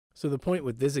So the point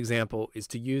with this example is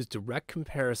to use direct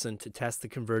comparison to test the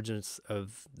convergence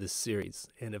of this series.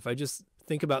 And if I just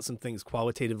think about some things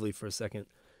qualitatively for a second,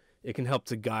 it can help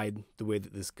to guide the way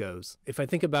that this goes. If I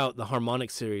think about the harmonic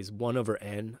series 1 over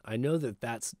n, I know that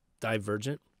that's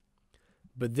divergent,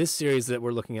 but this series that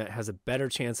we're looking at has a better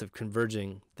chance of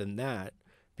converging than that,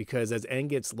 because as n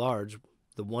gets large,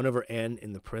 the 1 over n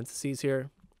in the parentheses here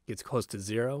gets close to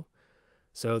 0.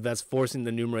 So that's forcing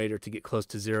the numerator to get close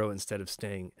to 0 instead of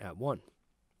staying at 1.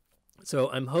 So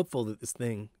I'm hopeful that this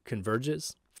thing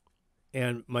converges.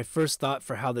 And my first thought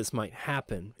for how this might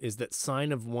happen is that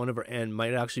sine of 1 over n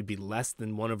might actually be less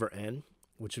than 1 over n,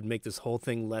 which would make this whole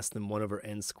thing less than 1 over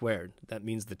n squared. That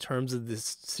means the terms of this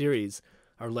series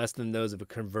are less than those of a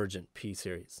convergent p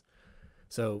series.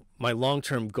 So my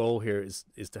long-term goal here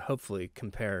is to hopefully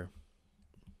compare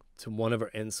to 1 over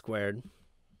n squared,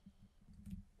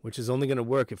 which is only going to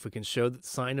work if we can show that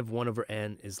sine of 1 over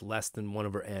n is less than 1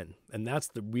 over n. And that's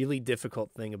the really difficult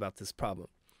thing about this problem.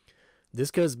 This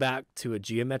goes back to a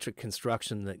geometric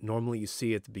construction that normally you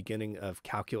see at the beginning of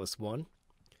Calculus 1.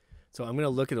 So I'm going to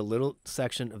look at a little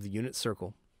section of the unit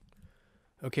circle.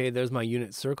 Okay, there's my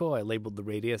unit circle. I labeled the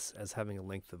radius as having a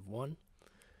length of 1.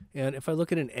 And if I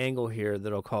look at an angle here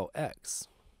that I'll call x,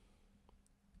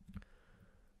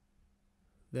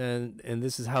 then, and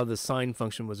this is how the sine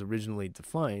function was originally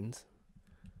defined,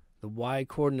 the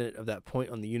y-coordinate of that point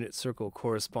on the unit circle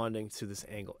corresponding to this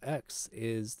angle x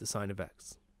is the sine of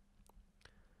x.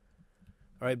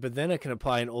 All right, but then I can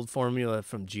apply an old formula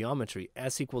from geometry,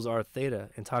 s equals r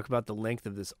theta, and talk about the length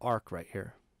of this arc right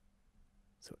here.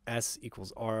 So s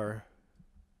equals r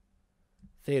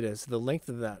theta. So the length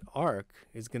of that arc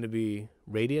is going to be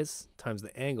radius times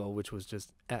the angle, which was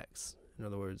just x. In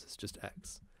other words, it's just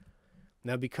x.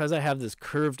 Now, because I have this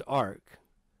curved arc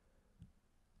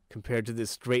compared to this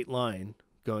straight line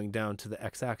going down to the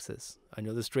x-axis, I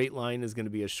know the straight line is going to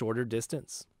be a shorter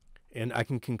distance, and I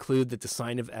can conclude that the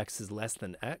sine of x is less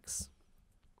than x.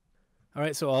 All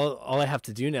right, so all I have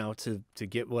to do now to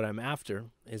get what I'm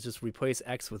after is just replace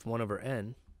x with 1 over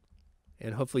n,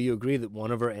 and hopefully you agree that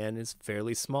 1 over n is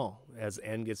fairly small. As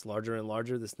n gets larger and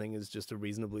larger, this thing is just a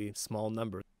reasonably small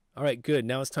number. All right, good.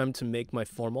 Now it's time to make my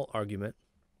formal argument.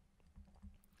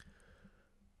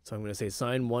 So I'm going to say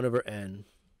sine 1 over n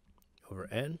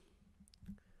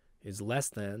is less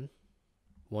than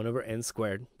 1 over n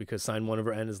squared, because sine 1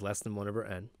 over n is less than 1 over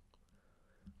n.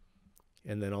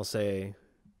 And then I'll say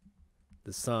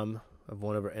the sum of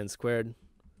 1 over n squared,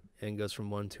 n goes from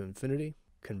 1 to infinity,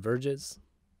 converges.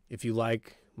 If you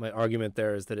like, my argument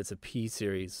there is that it's a p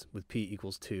series with p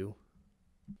equals 2.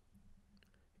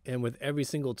 And with every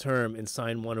single term in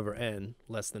sine 1 over n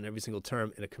less than every single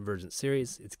term in a convergent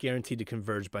series, it's guaranteed to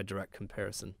converge by direct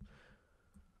comparison.